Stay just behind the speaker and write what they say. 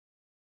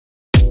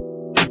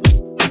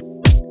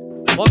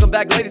Welcome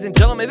back, ladies and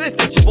gentlemen. This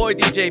is your boy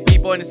DJ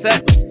Pipo en el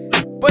set.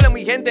 Bueno,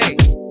 mi gente,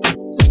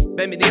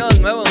 bienvenido al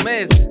nuevo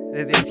mes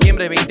de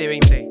diciembre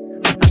 2020.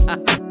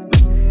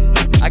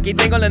 Aquí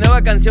tengo la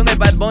nueva canción de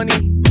Bad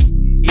Bunny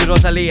y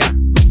Rosalía,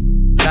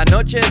 La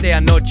Noche de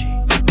Anoche,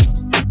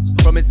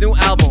 from his new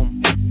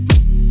album.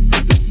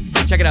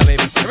 Check it out,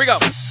 baby. Here we go.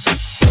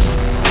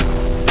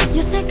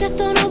 Yo sé que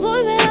esto no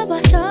volverá a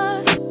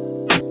pasar,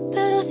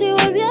 pero si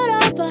volviera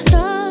a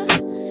pasar,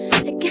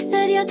 sé que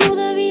sería tu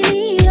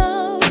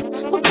debilidad.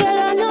 Porque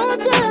la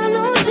noche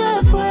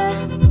fue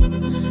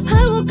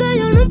algo que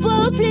yo no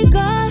puedo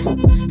explicar.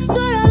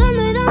 Eso era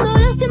dando y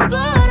dándole sin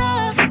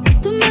parar.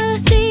 Tú me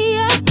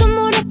decías que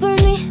morías por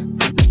mí.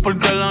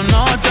 Porque la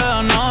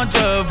noche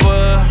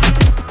fue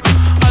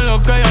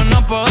algo que yo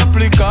no puedo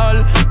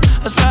explicar.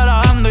 Eso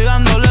era dando y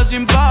dándole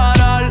sin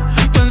parar.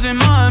 Tú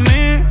encima de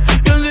mí,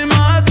 yo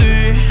encima de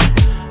ti.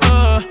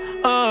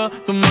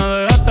 Tú me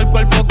dejaste el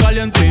cuerpo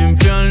caliente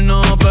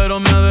infierno, pero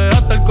me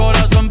dejaste el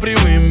corazón frío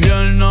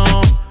invierno.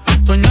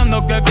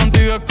 Soñando que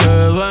contigo es que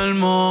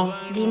duermo.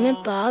 Dime,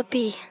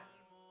 papi.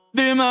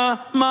 Dime,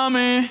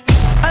 mami,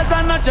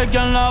 esa noche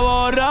 ¿quién la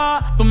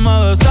borra? Tú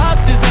me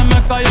besaste y se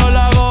me cayó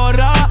la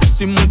gorra.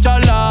 Sin mucha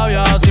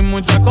labia, sin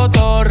mucha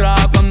cotorra.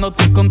 Cuando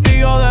estoy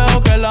contigo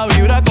dejo que la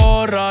vibra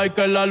corra y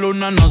que la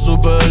luna nos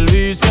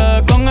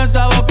supervise. Con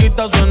esa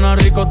boquita suena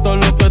rico todo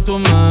lo que tú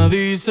me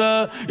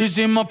dices.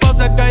 Hicimos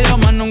pases que yo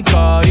más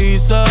nunca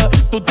hice.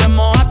 Tú te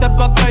mojaste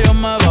pa' que yo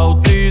me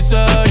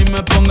bautice y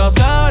me ponga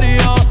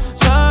serio,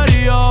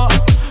 serio.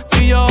 Tú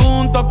y yo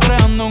juntos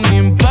creando un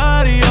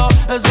imperio.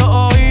 Esos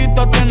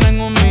ojitos tienen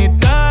un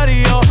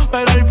misterio,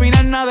 pero al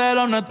final nada de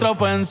lo nuestro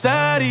fue en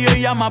serio.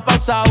 Y ya me ha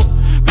pasado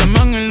que me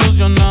han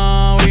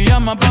ilusionado, y ya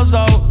me ha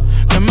pasado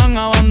que me han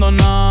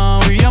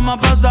abandonado, y ya me ha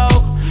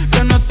pasado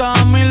que no estás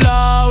a mi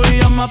lado, y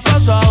ya me ha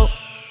pasado.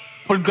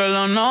 Porque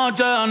la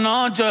noche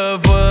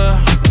fue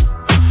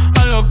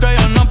algo que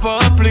yo no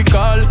puedo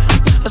explicar.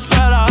 Eso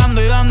era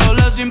dando y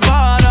dándole sin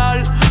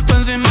parar. Tú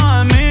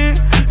encima de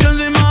mí, yo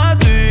encima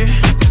de ti.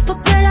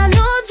 Porque la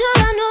noche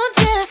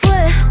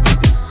fue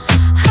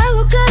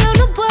algo que yo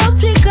no puedo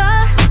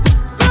explicar.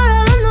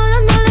 Solo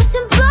dándole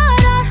sin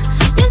parar.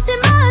 Y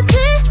encima de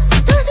ti,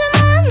 tú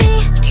encima de mí.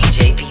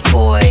 DJ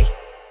P-Boy.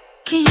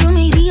 Que yo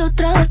me iría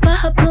otra vez pa'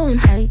 Japón.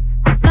 Hey.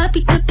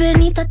 Papi, qué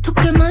penita, tú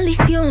qué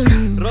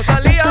maldición.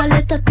 Rosalía. La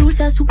paleta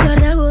dulce, azúcar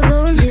de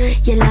algodón.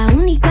 Y es la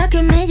única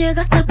que me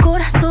llega hasta el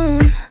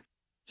corazón.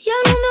 Ya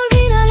no me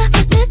olvida la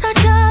suerte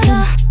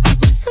estallada.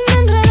 Se me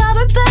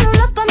enredaba el pelo en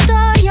la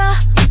pantalla.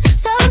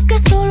 Sabes que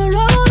solo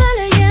lo hago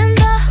de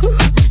leyenda.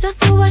 Lo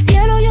subo al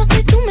cielo, yo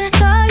soy su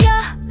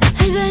mesaya.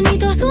 El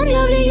Benito es un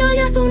diablillo y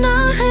es un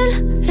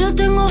ángel. Lo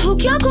tengo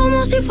juqueado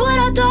como si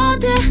fuera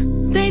Tate.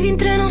 Baby,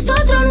 entre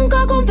nosotros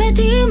nunca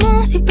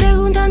competimos. Si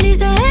preguntan,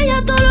 dice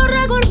ella, todo lo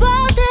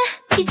recordate.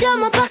 Y ya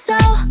me ha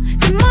pasado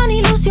que me han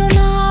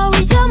ilusionado.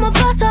 Y ya me ha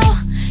pasado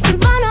que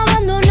me han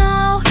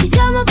abandonado. Y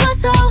ya me ha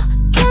pasado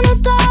que no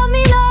está a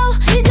mi lado.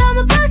 Y ya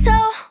me ha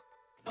pasado.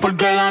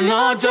 Porque la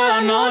noche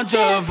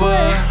fue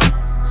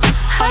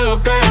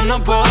algo que yo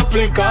no puedo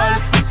explicar.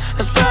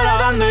 Eso era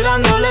dando y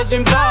dándole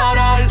sin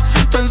parar.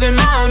 Tú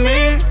encima de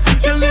mí,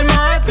 yo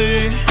encima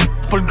de ti.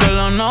 Porque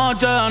la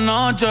noche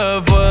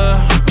fue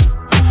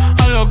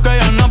algo que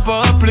yo no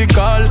puedo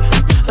explicar.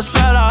 Eso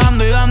era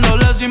dando y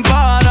dándole sin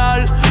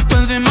parar. Tú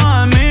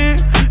encima de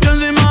mí, yo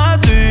encima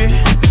de ti.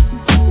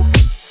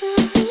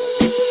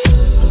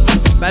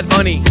 Bad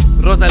Bunny,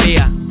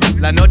 Rosalía,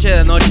 La Noche de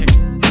Anoche.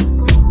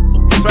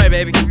 That's right,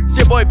 baby. It's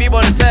your boy Pipo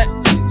en el set.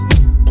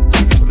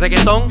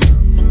 Reggaetón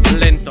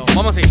lento.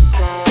 Vamos así.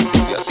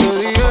 Ya te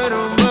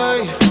dijeron,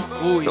 bye.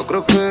 Uy. No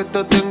creo que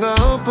esta tenga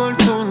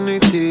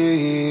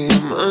opportunity,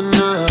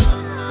 maná.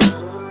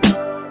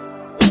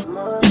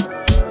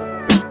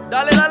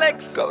 Dale,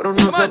 Alex. Cabrón,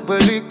 no sea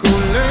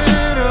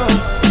peliculero.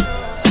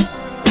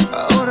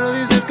 Ahora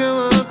dice que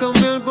va a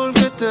cambiar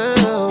porque te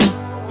dejo.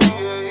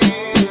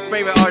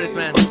 Favorite artist,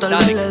 man. Tal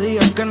vez le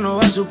digas que no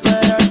va a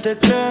superarte,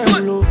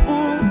 créelo.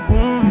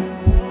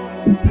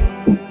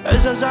 Él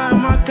se sabe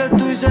más que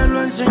tú y se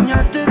lo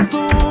enseñaste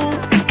tú.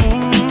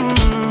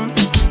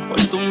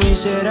 Por tu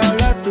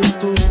miserable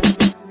actitud.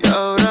 Y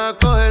ahora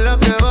coge la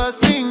que va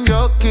sin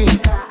jockey.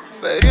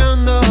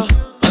 Periando,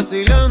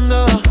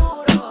 vacilando.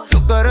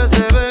 Su cara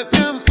se ve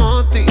bien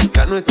moti.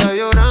 Ya no está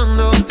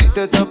llorando ni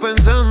te está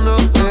pensando.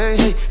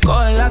 Hey.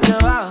 Coge la que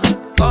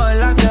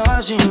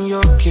va sin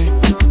jockey.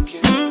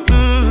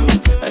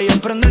 Ella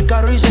prende el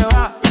carro y se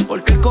va,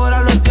 porque el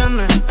corazón lo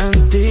tiene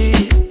en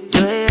ti.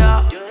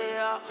 Yeah.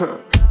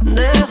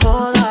 De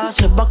joda,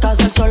 se va a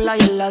casar sola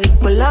y en la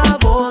disco en la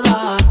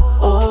boda.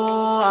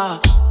 Oh,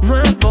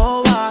 no es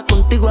boba,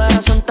 contigo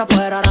era santa,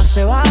 pero ahora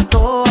se va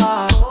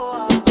toda.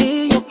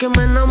 Y yo que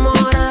me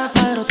enamoré,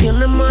 pero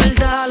tiene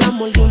maldad, la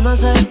amor de una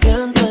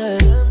serpiente.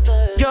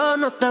 Yo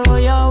no te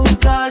voy a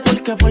buscar,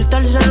 porque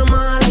portarse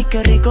mal, ay,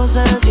 qué rico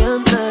se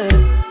siente.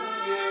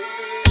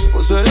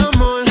 Puso el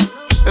amor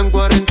en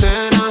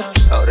cuarentena.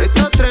 Ahora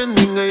está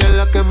trending, ella es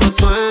la que más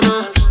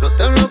suena. No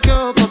te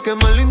bloqueo pa' que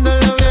más linda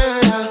la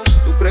viera.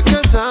 ¿Tú crees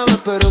que sabes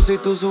pero si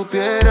tú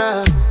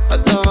supieras,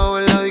 hasta abajo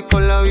en la disco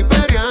la vi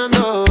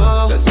peleando.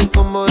 Que su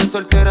combo de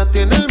soltera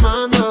tiene el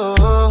mando.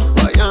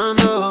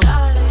 Bailando,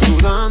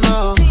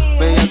 sudando,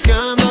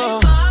 bellaqueando.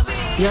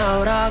 Y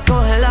ahora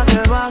coge la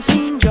que va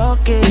sin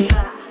jockey,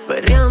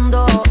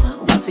 perreando,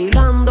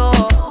 vacilando.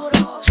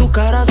 Su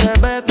cara se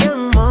ve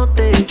bien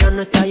moti, ya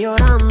no está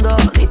llorando,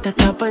 ni te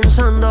está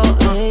pensando.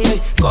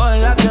 Ey, coge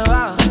la que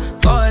va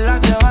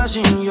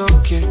sin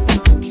jockey.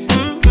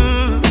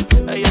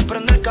 Ella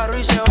prende el carro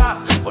y se va,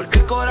 porque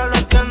el corazón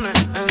lo tiene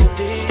en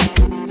ti.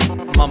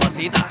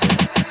 Mamacita.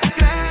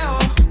 Creo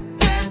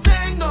que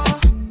tengo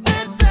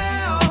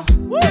deseo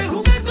de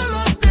jugar con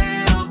los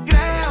dedos.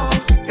 Creo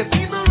que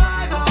si no lo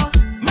hago,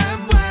 me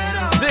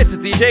muero. This is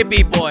DJ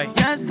B-Boy.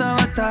 Ya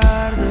estaba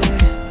tarde,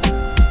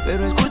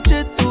 pero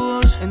escuché tu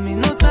voz en mis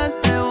notas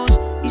de voz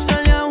y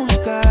salí a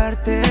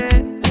buscarte.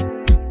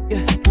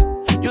 Yeah.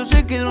 Yo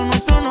sé que lo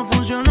nuestro no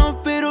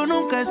funcionó, pero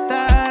nunca es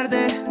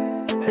tarde.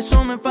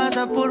 Eso me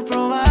pasa por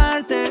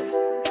probarte.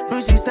 No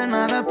hiciste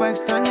nada para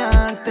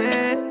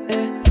extrañarte.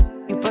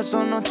 Y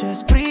pasó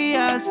noches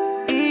frías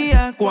y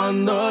ya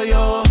Cuando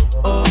yo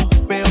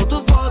veo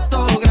tus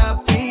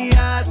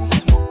fotografías,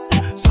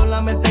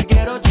 solamente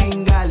quiero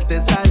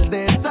chingarte. Sal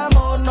de esa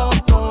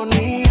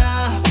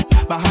monotonía,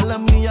 baja la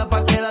milla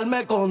pa'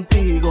 quedarme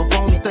contigo.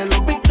 Ponte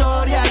los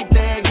Victoria y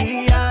te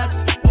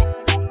guías.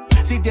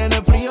 Si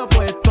tienes frío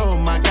pues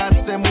toma, que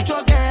hace mucho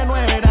que no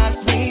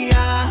eras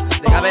mía.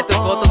 Deja ver tus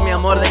fotos, mi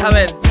amor, deja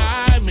ver.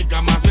 Ya en mi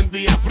cama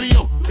sentía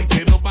frío. Te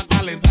quiero pa'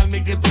 calentarme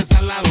y que estés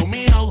al lado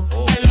mío.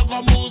 Me dio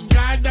como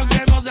buscarte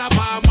aunque no sea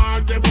pa'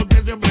 amarte, porque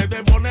siempre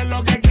te pones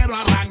lo que quiero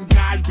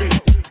arrancarte.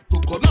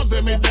 Tú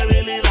conoces mis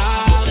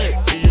debilidades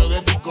y yo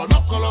de ti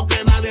conozco lo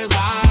que nadie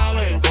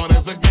sabe. Por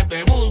eso es que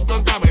te busco,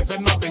 aunque a veces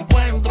no te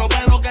encuentro,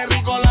 pero qué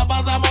rico la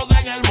pasamos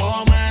en el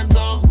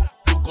momento.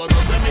 Tú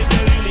conoces mis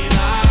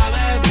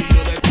debilidades y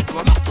yo de ti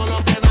conozco lo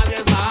que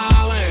nadie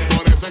sabe.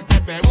 Por eso es que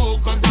te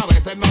busco, aunque a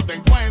veces no te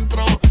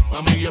encuentro.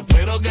 Mami, yo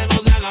espero que no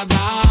se haga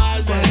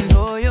tarde.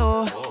 Cuando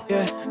yo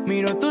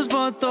miro tus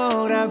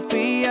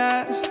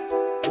fotografías,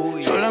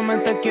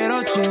 solamente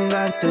quiero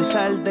chingarte.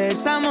 Sal de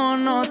esa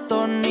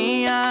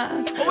monotonía,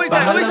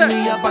 Baja la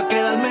milla pa'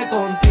 quedarme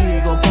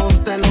contigo.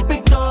 Ponte los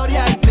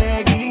Victoria y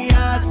te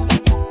guías.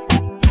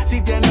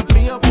 Si tienes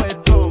frío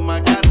pues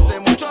toma, que hace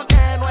mucho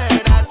que no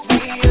eras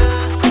mía.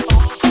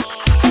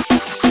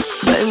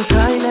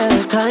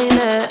 ven,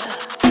 Kyle,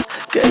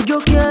 que yo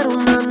quiero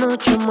una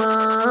noche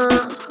más.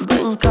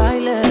 Ven,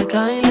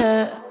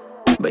 Kyle,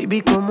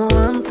 baby, como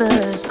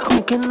antes,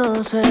 aunque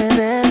no sé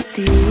de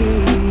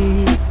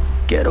ti.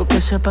 Quiero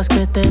que sepas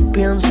que te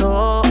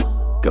pienso,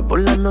 que por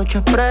las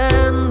noches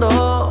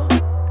prendo,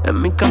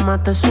 en mi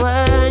cama te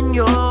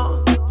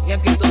sueño. Y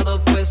aquí todo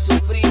fue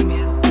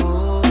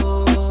sufrimiento,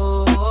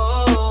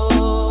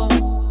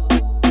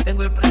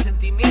 tengo el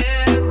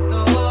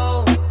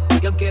presentimiento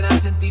que aún queda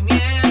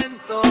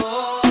sentimiento.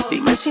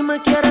 Dime si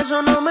me quieres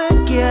o no me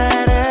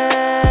quieres.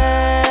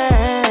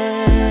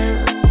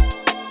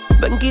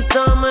 Ven,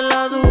 quítame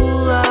la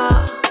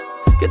duda,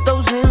 que tu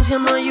ausencia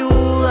no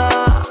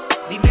ayuda.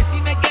 Dime si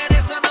me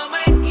quieres o no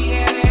me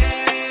quieres.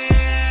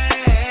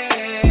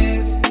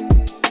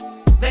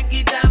 Ven,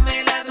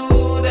 quítame la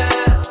duda,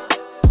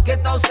 que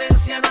tu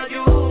ausencia no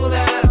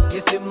ayuda. Y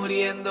estoy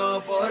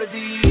muriendo por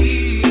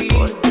ti.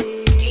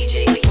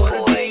 DJ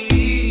B-Boy.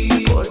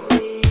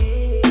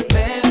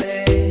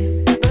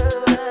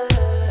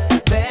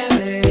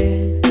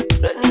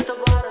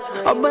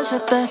 A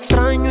veces te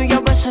extraño y a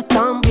veces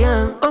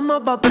también.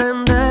 Vamos pa'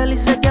 aprender y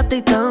sé que a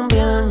ti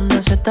también. Me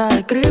hace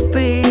estar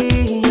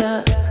creepy,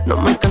 yeah. No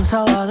me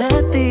cansaba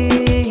de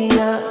ti,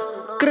 yeah.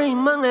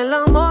 Creímos en el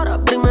amor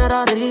a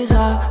primera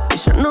risa y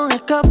se nos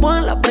escapó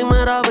en la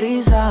primera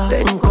brisa.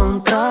 Te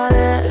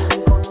encontraré.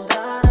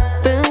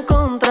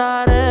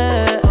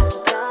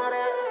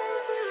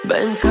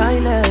 Ven,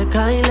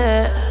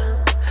 Kyle,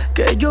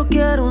 que yo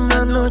quiero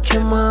una noche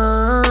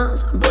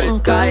más. Ven,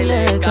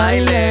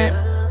 Kyle,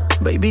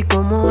 baby,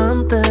 como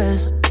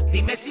antes.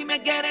 Dime si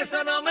me quieres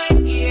o no me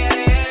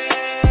quieres.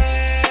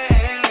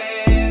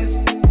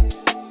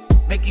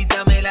 Ven,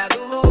 quítame la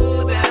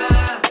duda,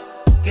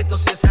 que tu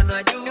ausencia no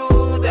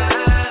ayuda.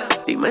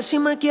 Dime si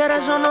me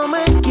quieres o no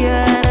me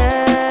quieres.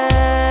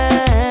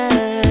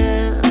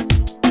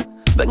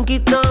 Ven,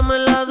 quítame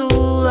la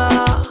duda,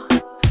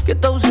 que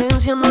tu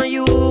ausencia no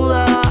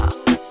ayuda.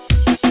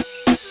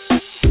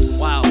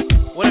 Wow,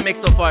 what a mix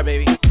so far,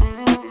 baby.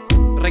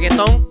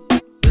 Reggaeton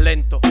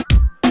lento.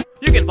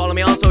 You can follow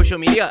me on social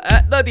media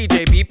at the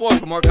DJ B-Boy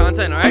for more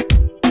content, alright?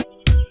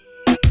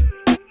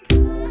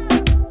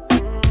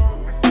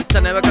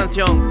 Esta nueva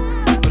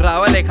canción,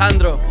 Raúl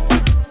Alejandro.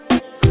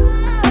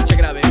 Check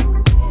it out, baby.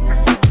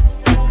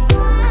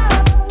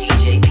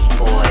 DJ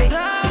B-Boy.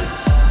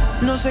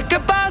 No sé qué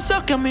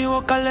pasó, que a mi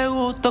boca le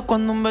gustó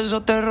cuando un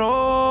beso te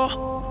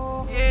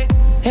robó.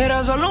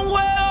 Era solo un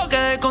juego que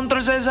de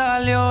control se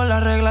salió, la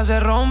regla se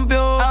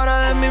rompió. Ahora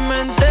de mi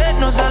mente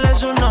no sale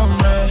su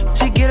nombre.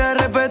 Si quieres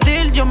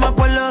repetir, yo me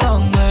acuerdo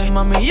dónde.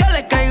 Mami, yo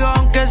le caigo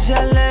aunque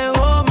sea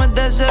lejos. Me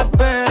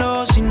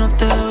desespero si no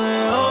te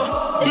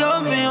veo. Dios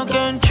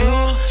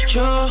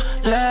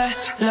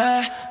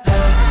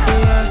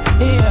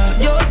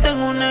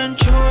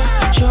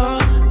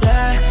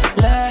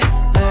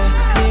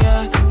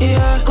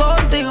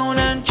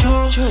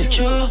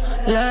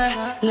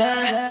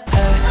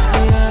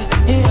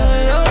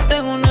Yo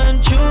tengo un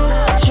enchule,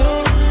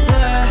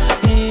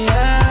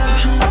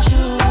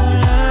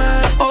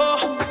 oh,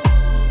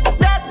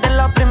 desde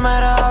la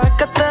primera vez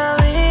que te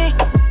vi,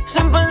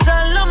 sin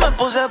pensarlo me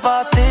puse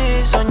pa'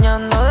 ti,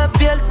 soñando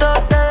despierto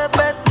te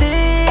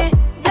despertí,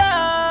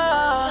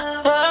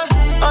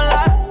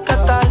 hola, ¿qué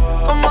tal?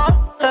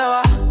 ¿Cómo te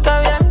va? Qué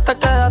bien te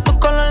queda tu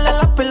color de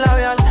lápiz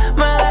labial,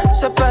 me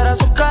desespera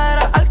su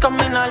cadera al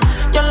caminar,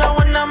 yo la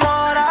voy a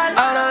enamorar,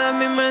 ahora de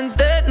mi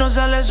mente no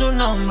sale su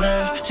nombre,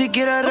 si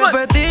quieres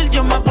repetir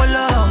yo me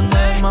acuerdo dónde,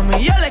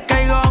 mami yo le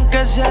caigo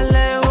aunque se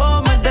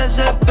alejó, me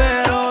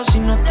desespero si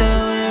no te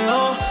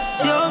veo,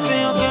 Dios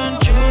mío que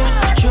enchule.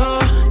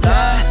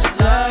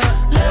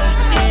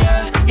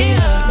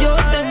 Yo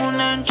tengo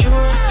un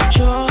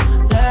enchucho,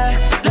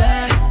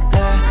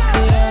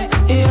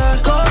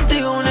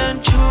 contigo un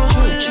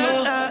enchucho,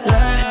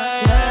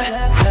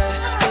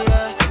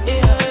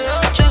 yo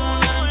tengo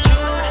un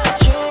enchucho.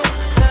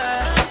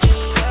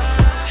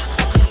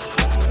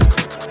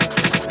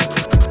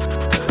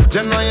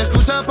 Ya no hay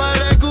excusa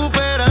para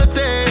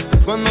recuperarte.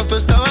 Cuando tú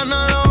estabas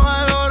no lo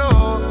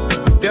valoró.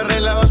 Te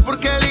arreglabas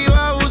porque él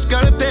iba a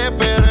buscarte,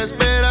 pero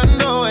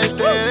esperando él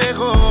te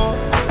dejó.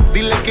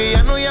 Dile que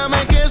ya no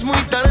llame, que es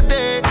muy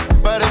tarde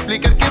para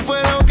explicar qué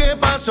fue lo que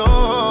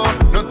pasó.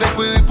 No te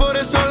cuido y por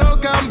eso lo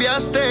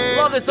cambiaste.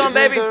 Love this song,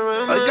 baby.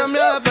 Hoy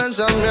cambió de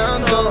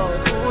pensamiento.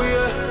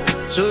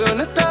 Subió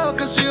un estado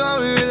que se iba a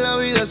vivir la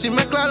vida sin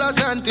mezclar los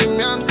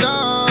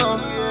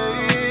sentimientos.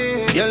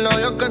 Y el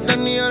novio que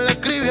tenía le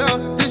escribió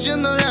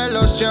diciéndole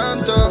lo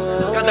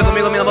siento. Canta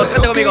conmigo, mi amor,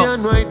 canta conmigo. Ya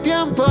no hay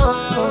tiempo.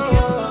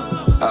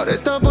 Ahora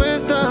está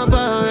puesta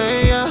pa'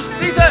 ella.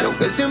 Dice. Y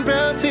aunque siempre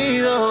ha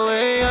sido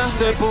ella,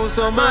 se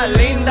puso más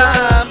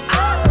linda,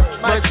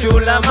 más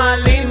chula, más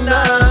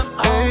linda.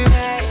 Ey.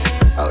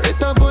 Ahora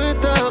está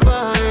puesta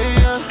pa'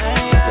 ella.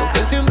 Y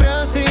aunque siempre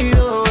ha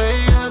sido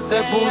ella,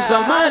 se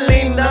puso más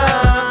linda,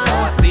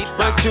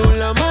 más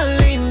chula, más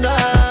linda.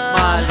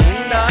 Más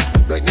linda.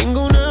 No hay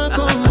ninguna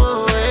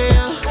como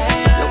ella.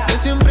 Y aunque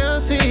siempre ha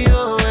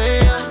sido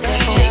ella.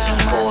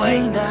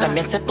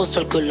 También se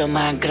puso el culo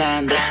más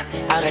grande.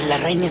 Ahora es la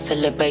reina y se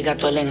le pega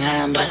todo el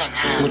enjambre.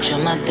 Mucho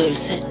más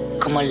dulce,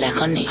 como la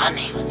honey.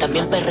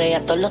 También perrea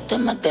todos los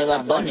temas de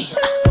Bad Bunny.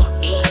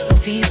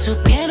 Si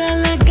supiera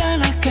las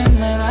ganas que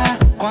me da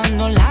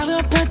cuando la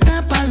veo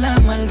puesta pa' la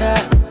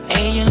maldad.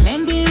 Ella es la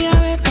envidia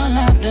de todas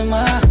las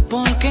demás,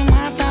 porque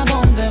mata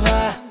donde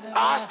va.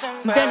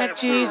 De la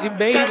cheesy,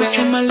 baby. Se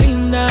puso más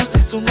linda,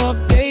 es un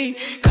update.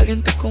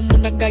 Caliente como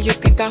una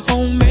galletita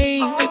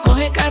homemade. Me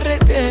coge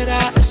carretera,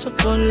 eso es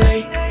por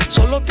ley.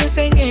 Solo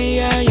piensa en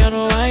ella, ya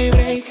no hay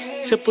break.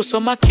 Se puso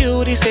más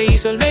cute y se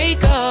hizo el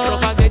make-up.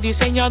 Ropa de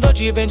diseñador,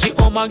 Givenchy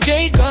o Marc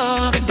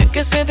Jacob. Desde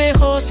que se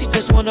dejó, she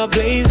just wanna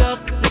blaze up.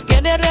 No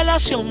quiere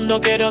relación, no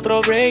quiere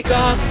otro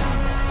break-up.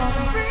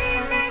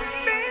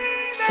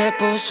 Se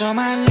puso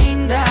más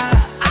linda,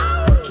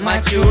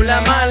 Más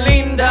chula, más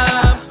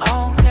linda.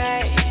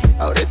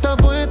 Ahora está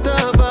puesta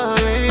pa'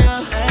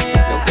 ella. Y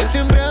aunque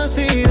siempre ha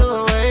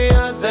sido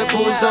ella, se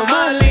puso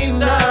más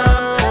linda,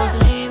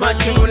 más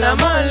chula,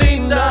 más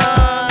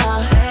linda.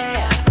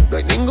 No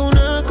hay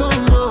ninguna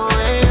como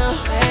ella.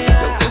 Y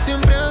aunque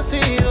siempre ha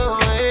sido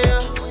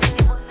ella.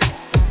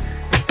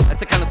 That's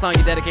the kind of song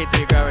you dedicate to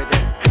your girl right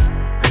there.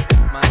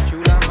 Más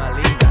chula, más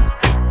linda.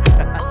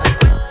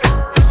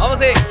 Vamos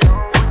a ir.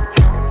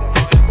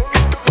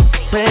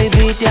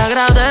 Baby, te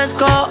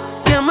agradezco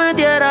que me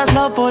dieras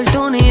la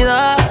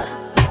oportunidad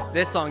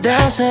This song.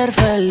 de ser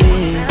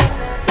feliz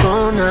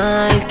con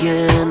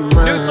alguien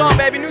más. New song,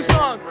 baby, new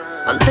song.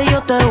 Antes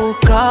yo te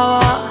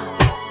buscaba,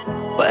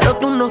 pero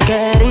tú no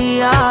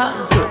querías.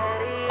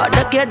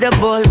 Ahora quieres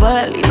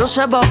volver y no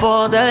se va a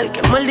poder.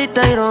 Qué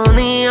maldita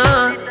ironía.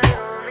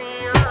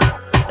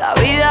 La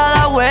vida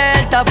da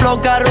vuelta, flow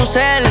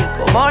carrusel.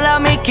 Como la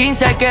Mi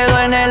 15 quedó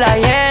en el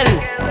ayer.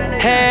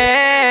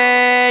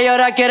 Hey, y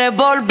ahora quieres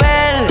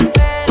volver.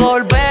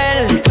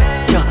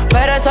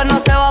 Pero eso no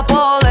se va a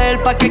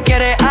poder. ¿Pa' qué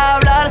quieres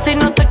hablar si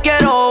no te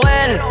quiero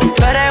ver?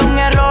 Tú eres un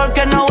error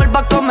que no vuelva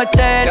a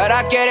cometer. Y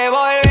ahora quiere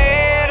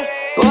volver.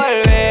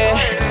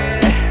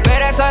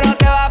 Pero eso no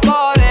se va a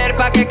poder.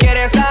 ¿Pa' qué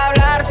quieres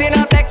hablar si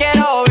no te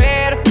quiero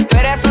ver? Tú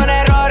eres un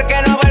error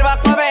que no vuelva a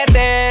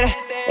cometer.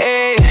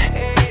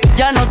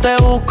 Ya no te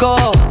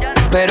busco,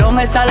 pero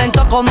me salen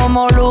todos como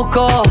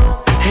molusco.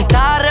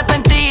 Estás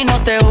arrepentido y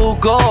no te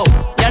busco.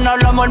 Ya no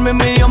hablamos el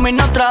mismo idioma y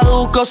no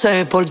traduzco. Se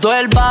desbordó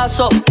el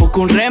vaso,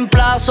 busco un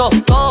reemplazo.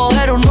 Todo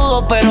era un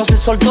nudo pero se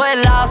soltó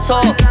el lazo.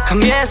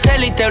 Cambié de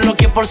cel y te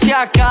bloqueé por si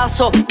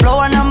acaso.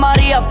 Flow Ana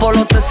María por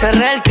los 3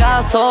 cerré el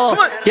caso,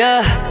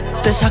 yeah.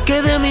 Te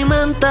saqué de mi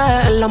mente,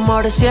 el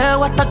amor es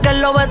ciego hasta que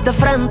lo ves de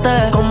frente.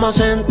 Cómo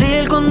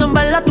sentir cuando en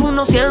verdad tú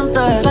no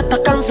sientes. Tú estás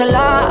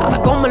cancelada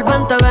como el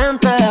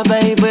 2020,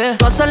 baby.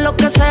 Tú haces lo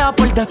que sea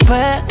por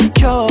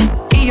despecho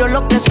y yo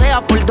lo que sea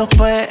por dos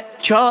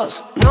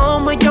pechos. No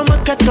me llames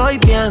que estoy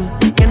bien,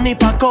 que ni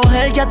pa'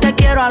 coger ya te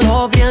quiero a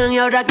lo bien. Y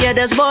ahora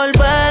quieres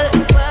volver,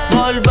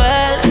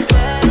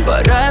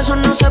 pero eso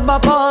no se va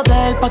a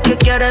poder. ¿Pa' qué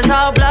quieres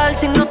hablar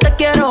si no te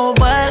quiero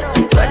ver?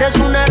 Tú eres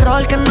un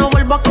error que no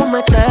vuelvo a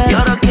cometer. Y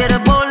ahora quieres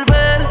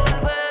volver,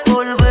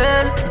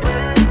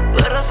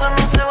 pero eso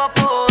no se va a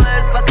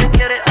poder. ¿Pa' qué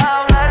quieres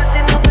hablar si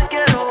no te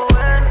quiero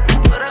ver?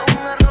 Tú eres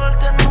un error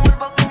que no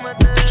vuelvo a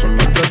cometer. Son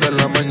las 3 de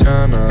la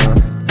mañana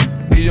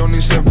y yo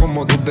ni sé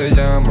cómo tú te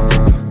llamas.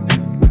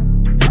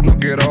 No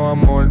quiero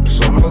amor,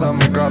 solo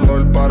dame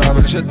calor para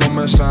ver si esto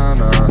me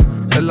sana.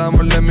 El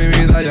amor de mi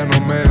vida ya no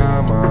me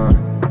ama.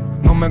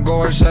 No me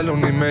coge el celu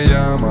ni me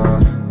llama.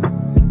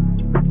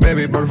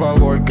 Baby, por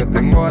favor, que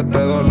tengo este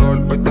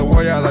dolor, pues te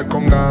voy a dar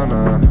con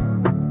ganas.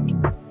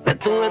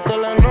 Estuve toda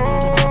la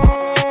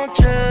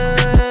noche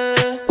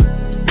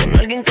con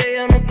alguien que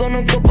yo no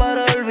conozco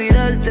para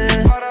olvidarte.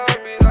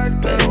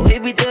 Pero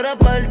baby, tú eras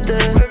parte.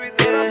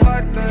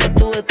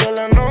 Estuve toda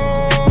la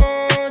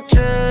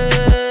noche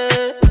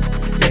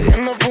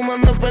bebiendo,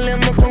 fumando,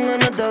 peleando con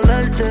ganas de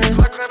hablarte.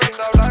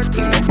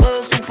 Y no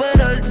puedo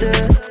superarte.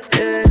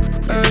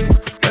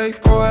 Ey,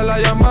 coge la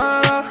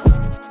llamada.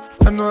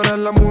 No eres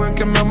la mujer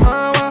que me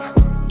amaba.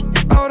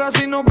 Ahora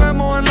si nos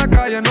vemos en la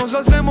calle nos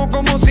hacemos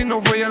como si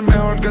no fui el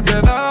mejor que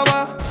te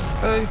daba.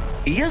 Ey.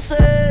 Y yo sé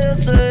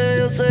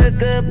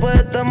que después de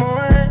esta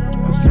mujer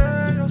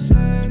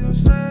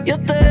yo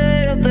te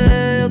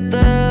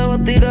voy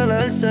a tirar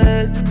al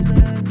cel.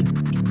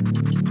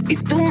 Y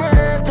tú no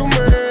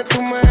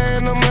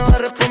me vas a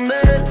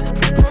responder.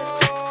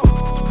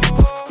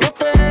 No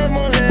te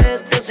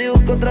molestes si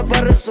busco otra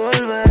para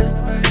resolver.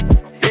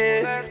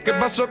 ¿Qué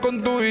pasó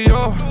con tú y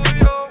yo?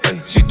 Ey,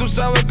 si tú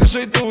sabes que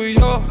soy tú y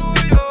yo.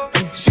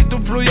 Ey, si tú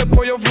fluyes,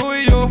 pues yo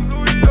fluyo.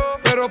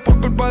 Pero por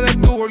culpa de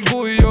tu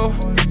orgullo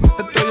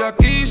estoy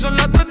aquí, son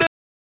las 3 de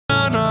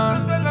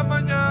la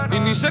mañana y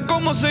ni sé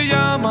cómo se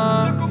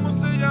llama.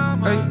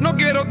 Ey, no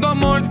quiero tu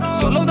amor,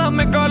 solo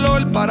dame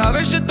calor para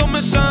ver si esto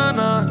me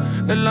sana.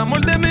 El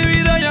amor de mi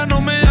vida ya no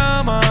me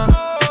ama.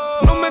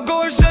 No me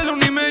coge el celu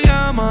ni me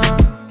llama.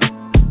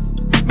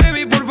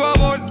 Baby, por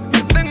favor,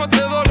 que tengo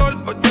este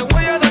dolor, hoy te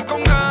voy a dar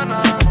con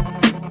ganas.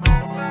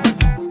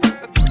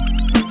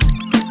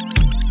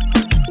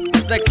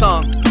 Next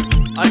song,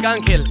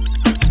 Arcángel,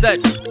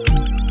 Sech,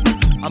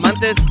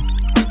 Amantes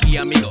y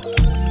Amigos.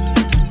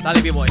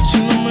 Dale, B-Boy. Si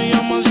no me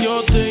llamas,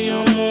 yo te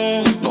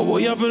llamo. No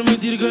voy a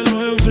permitir que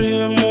lo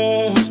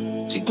enfriemos.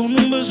 Si con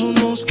un beso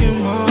nos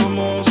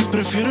quemamos,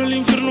 prefiero el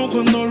infierno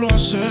cuando lo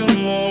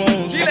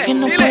hacemos. Sé que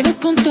no puedes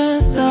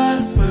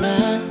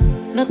contestarme,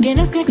 no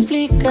tienes que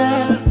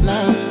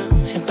explicarme.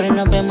 Siempre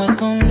nos vemos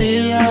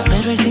escondidas,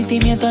 pero el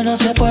sentimiento no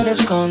se puede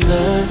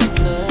esconder.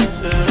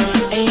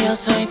 Y yo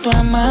soy tu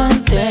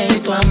amante y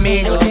tu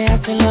amigo, el que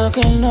hace lo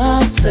que él no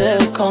hace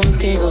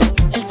contigo.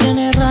 Él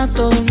tiene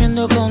rato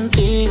durmiendo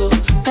contigo,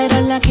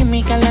 pero la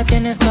química la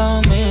tienes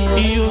conmigo.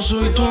 Y yo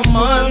soy tu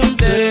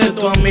amante,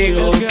 tu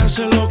amigo, el que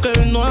hace lo que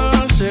él no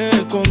hace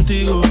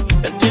contigo.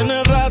 Él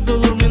tiene rato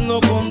durmiendo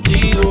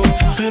contigo,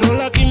 pero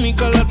la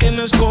química la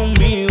tienes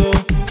conmigo.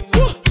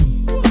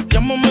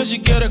 Llámame si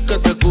quieres que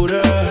te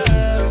cure.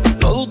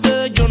 Lo de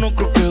ustedes yo no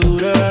creo que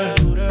dure.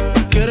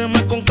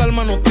 Quiéreme con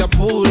calma, no te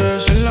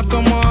apures. En la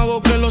cama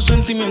hago que los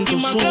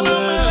sentimientos suben.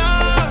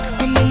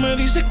 Cuando me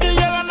dices que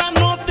ya ganas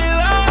no te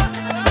da.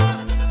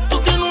 Tú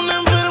tienes una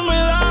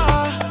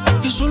enfermedad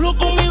que solo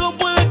conmigo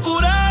puedes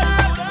curar.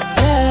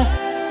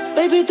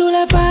 Baby, tú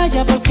le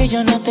fallas porque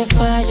yo no te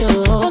fallo.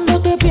 Cuando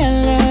te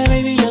pierdes,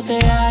 baby, yo te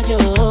hallo.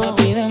 No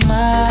pides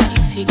más,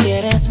 si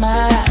quieres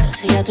más.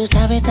 Si ya tú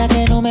sabes a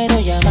qué número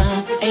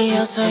llamar. Y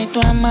yo soy tu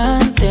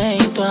amante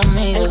y tu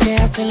amigo, el que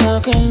hace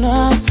lo que él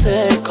no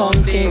hace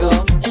contigo.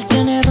 Él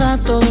tiene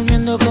rato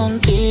durmiendo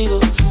contigo,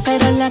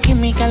 pero la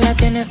química la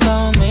tienes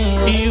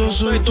conmigo. Y yo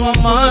soy tu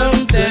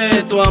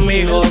amante, tu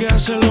amigo, el que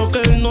hace lo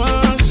que él no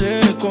hace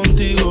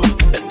contigo.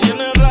 Él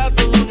tiene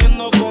rato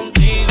durmiendo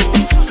contigo,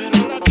 pero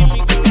la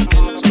química la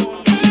tienes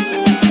conmigo.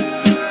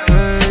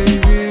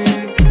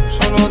 Baby,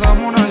 solo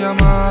dame una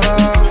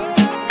llamada.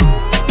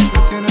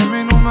 Tú tienes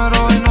mi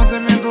número y no te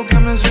miento que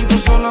me siento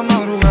sola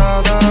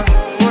madrugada.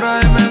 Por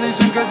ahí me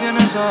dicen que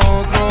tienes a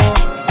otro,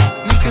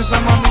 ni que se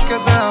más ni que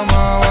te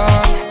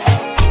amaba.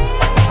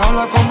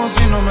 Habla como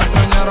si no me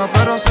extrañara,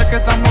 pero sé que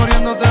estás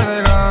muriéndote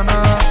de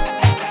ganas.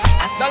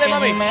 Dale,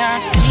 mami.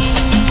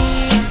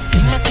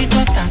 Dime si tú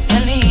estás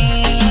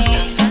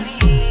feliz.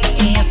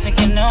 Y yo sé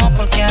que no,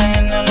 porque a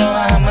él no lo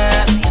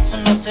amas. Y eso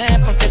no sé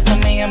porque tu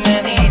amiga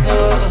me dijo.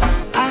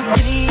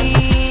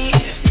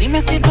 Actriz,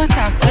 dime si tú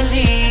estás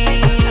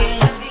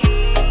feliz.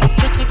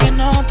 Yo sé que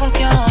no,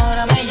 porque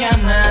ahora me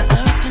llamas.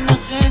 A veces no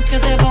sé qué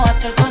debo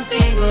hacer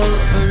contigo.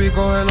 Baby,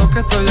 coge lo que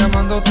estoy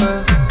llamándote.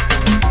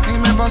 Y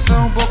me pasé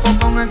un poco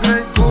con el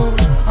Grey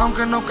Goose.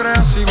 Aunque no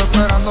creas, sigo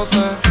esperándote.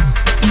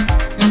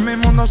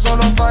 cuando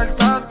solo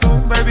falta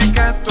tú, baby,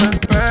 ¿qué tú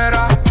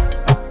esperas?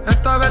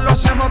 Esta vez lo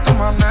hacemos a tu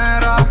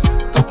manera.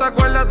 ¿Tú te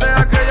acuerdas de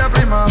aquella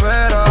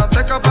primavera? Te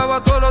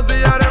escapaba todos los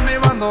días, eres mi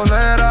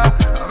bandolera.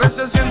 A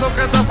veces siento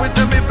que te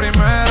fuiste mi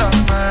primera.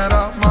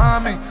 Mera,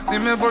 mami,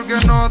 dime por qué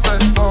no te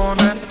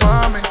pones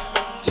pa' mí.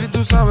 Si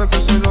tú sabes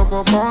que soy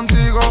loco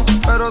contigo,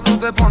 pero tú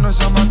te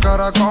pones a más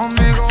cara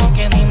conmigo. Así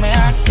que dime,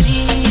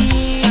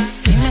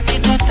 actriz, dime si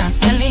tú estás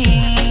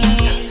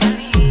feliz.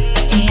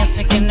 Y yo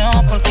sé que no,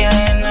 porque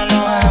a él no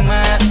lo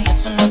amas. Y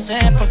eso no sé,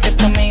 porque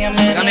tu amiga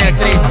me dijo. Dame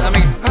actriz, dame.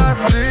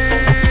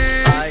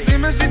 Actriz,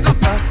 dime si tú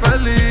estás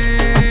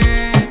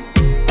feliz.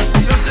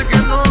 Y yo sé que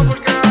no,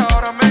 porque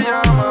ahora me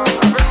llamas.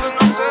 A veces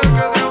no sé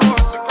qué debo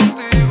hacer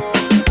contigo.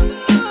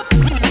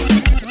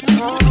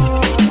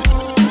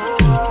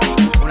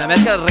 Una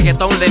mezcla de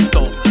reggaetón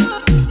lento.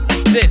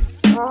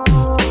 This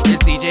is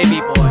DJ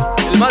B-Boy,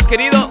 el más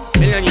querido,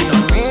 el ñañito.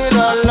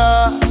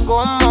 Mírala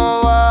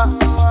cómo va,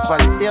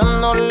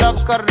 partiendo la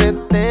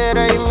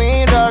carretera. Y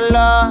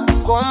mírala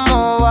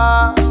cómo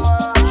va,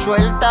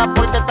 suelta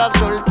porque está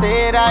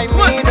soltera. Y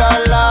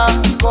mírala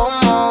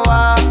cómo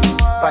va,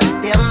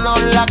 partiendo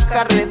la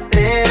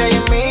carretera. Y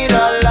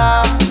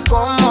mírala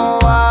cómo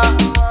va,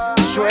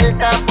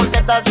 suelta porque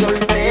está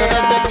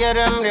soltera. Se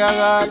quiere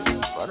embriagar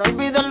para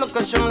olvidar lo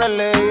que siempre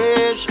le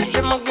hizo.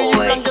 Se maquilla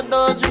blanca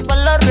todo su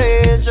para la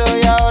rezo.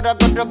 Y ahora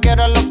que otro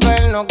quiera lo que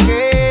él no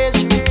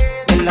quiso.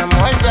 El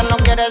amor ya no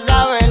quiere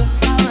saber.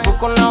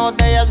 Busca una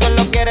botella,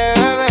 solo quiere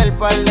beber.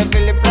 Par de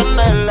fila y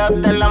prenderla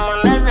hasta el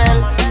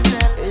amanecer.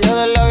 Ella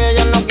del labio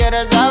ya no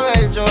quiere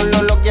saber.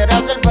 Solo lo quiere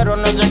hacer pero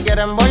no se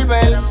quiere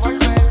envolver.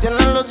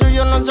 Tiene lo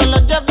suyo, no se lo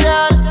echa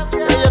fiel.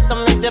 Ella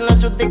también tiene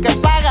su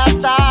ticket para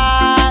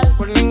gastar.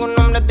 Por ningún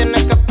hombre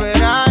tiene que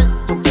esperar,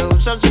 porque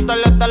usa su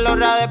tarjeta a la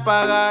hora de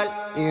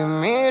pagar. Y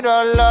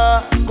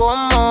mírala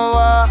cómo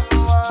va,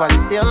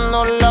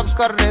 partiendo la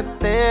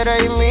carretera.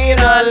 Y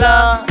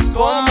mírala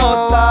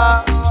cómo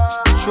va,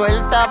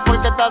 suelta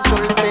porque está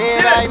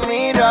soltera. Y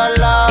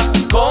mírala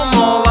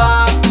cómo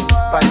va,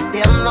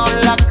 partiendo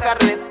la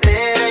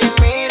carretera.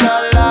 Y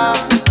mírala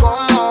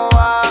cómo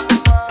va,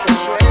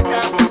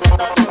 suelta porque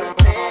está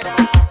soltera.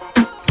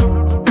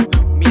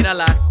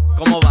 Mírala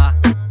cómo va.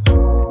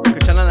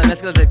 Escuchando la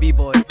mezcla de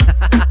B-Boy.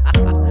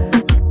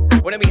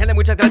 Bueno, mi gente,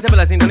 muchas gracias por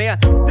la sintonía.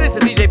 This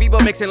is DJ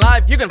B-Boy Mixing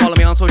Live. You can follow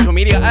me on social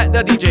media at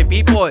the DJ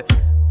B-Boy.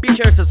 Be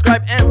sure to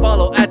subscribe and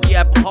follow at the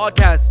Apple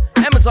Podcasts,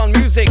 Amazon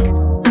Music,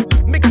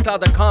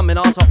 Mixcloud.com, and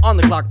also on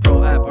the Clock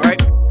Pro app,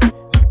 alright?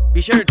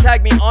 Be sure to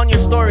tag me on your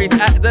stories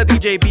at the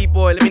DJ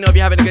B-Boy. Let me know if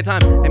you're having a good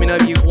time. Let me know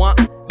if you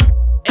want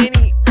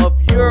any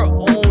of your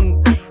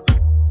own,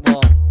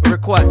 well,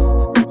 request,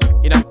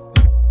 you know?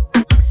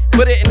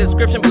 Put it in the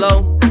description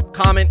below,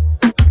 comment,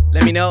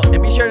 let me know.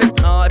 And be sure to,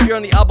 if you're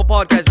on the Apple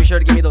Podcast, be sure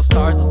to give me those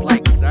stars, those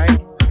likes, alright?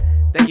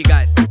 Thank you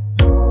guys.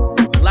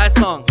 Last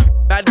song,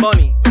 Bad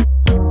Bunny,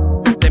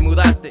 Te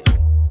Mudaste.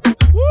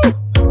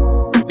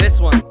 Woo! This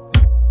one,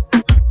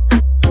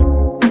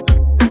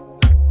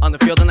 on the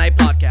Feel the Night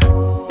Podcast.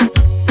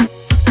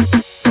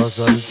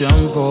 Pasa el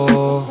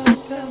tiempo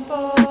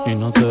y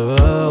no te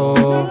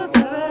veo.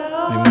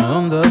 Dime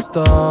dónde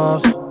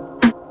estás.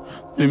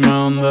 Dime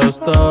dónde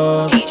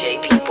estás. DJ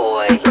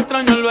B-Boy. Te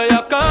extraño el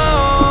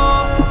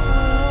bellacao,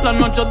 las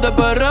noches de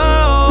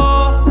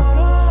perreo.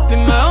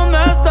 Dime dónde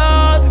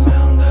estás.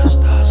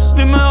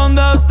 Dime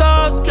dónde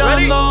estás. Que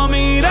ando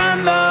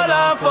mirando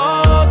la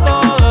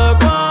foto de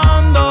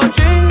cuando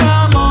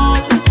chingamos.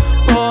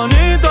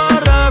 Bonitos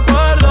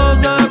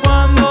recuerdos de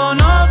cuando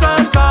nos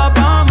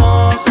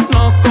escapamos.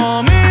 Nos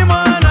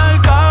comimos en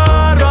el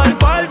carro al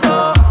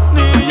cuarto,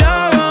 ni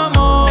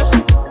llegamos.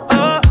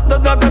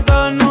 Desde que te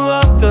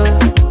desnudaste,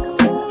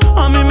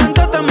 a mi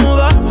mente te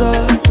mudaste.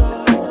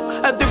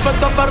 Estoy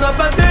puesto para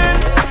repetir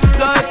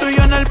lo de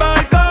tuyo en el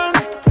balcón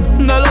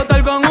del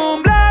hotel con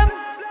un blend.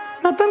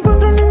 No te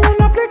encuentro en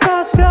ninguna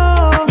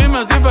aplicación.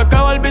 Dime si fue que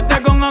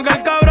volviste con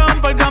aquel cabrón,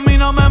 porque a mí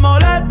no me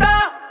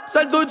molesta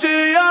ser tu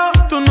chillo.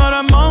 Tú no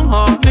eres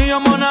monja, ni yo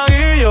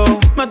monaguillo.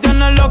 Me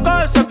tienes loco,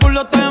 ese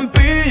culo te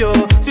empillo.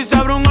 Si se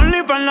abre un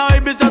OnlyFans, la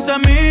baby se hace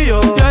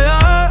millo.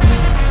 Yeah,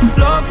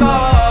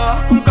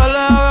 loca, nunca le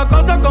haga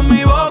cosas con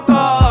mi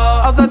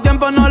boca. Hace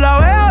tiempo no la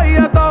veo y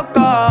ya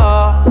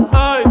toca.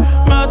 Ay,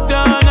 me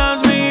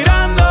tienes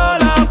mirando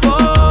la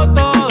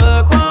foto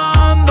de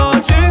cuando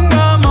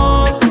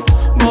chingamos.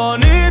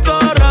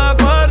 Bonitos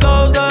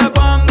recuerdos de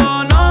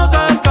cuando nos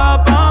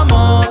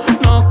escapamos.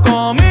 Nos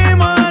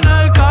comimos en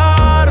el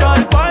carro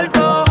al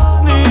cuarto,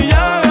 ni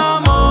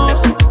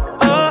llegamos.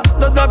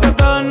 Desde que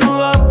te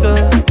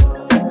desnudaste,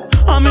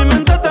 a mi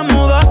mente te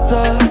mudaste.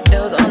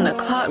 Those on the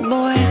clock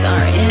boys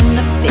are in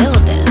the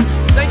building.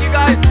 Thank you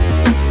guys.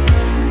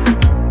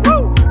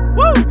 Woo!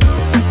 Woo!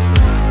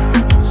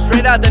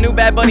 Straight out the new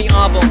Bad Bunny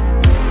album.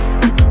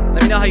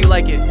 Let me know how you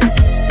like it.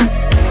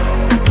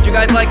 Did you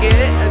guys like it?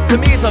 To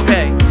me, it's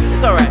okay.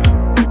 It's alright.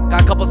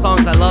 Got a couple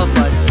songs I love,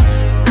 but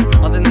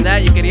other than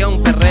that, you quería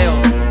un perreo.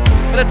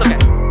 But it's okay.